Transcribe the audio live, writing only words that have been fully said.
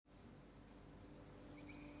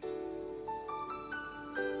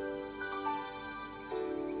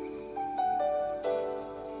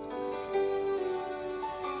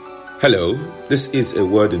Hello, this is A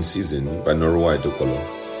Word in Season by Norua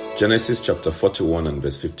Edokolo. Genesis chapter 41 and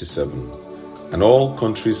verse 57. And all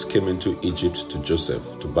countries came into Egypt to Joseph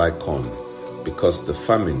to buy corn, because the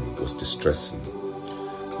famine was distressing.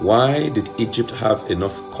 Why did Egypt have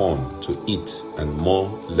enough corn to eat and more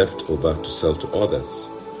left over to sell to others?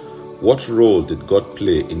 What role did God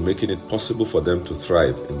play in making it possible for them to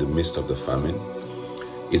thrive in the midst of the famine?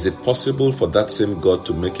 Is it possible for that same God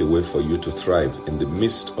to make a way for you to thrive in the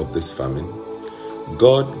midst of this famine?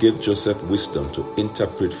 God gave Joseph wisdom to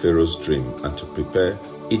interpret Pharaoh's dream and to prepare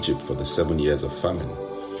Egypt for the 7 years of famine.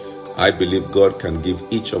 I believe God can give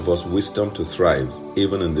each of us wisdom to thrive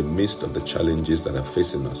even in the midst of the challenges that are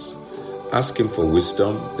facing us. Ask Him for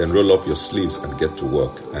wisdom, then roll up your sleeves and get to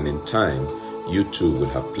work, and in time, you too will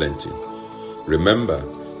have plenty. Remember,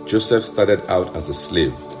 Joseph started out as a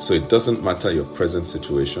slave, so it doesn't matter your present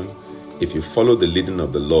situation. If you follow the leading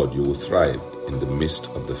of the Lord, you will thrive in the midst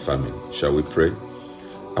of the famine. Shall we pray?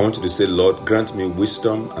 I want you to say, Lord, grant me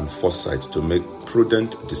wisdom and foresight to make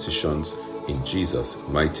prudent decisions in Jesus'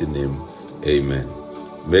 mighty name. Amen.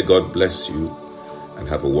 May God bless you and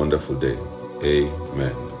have a wonderful day.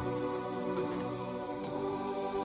 Amen.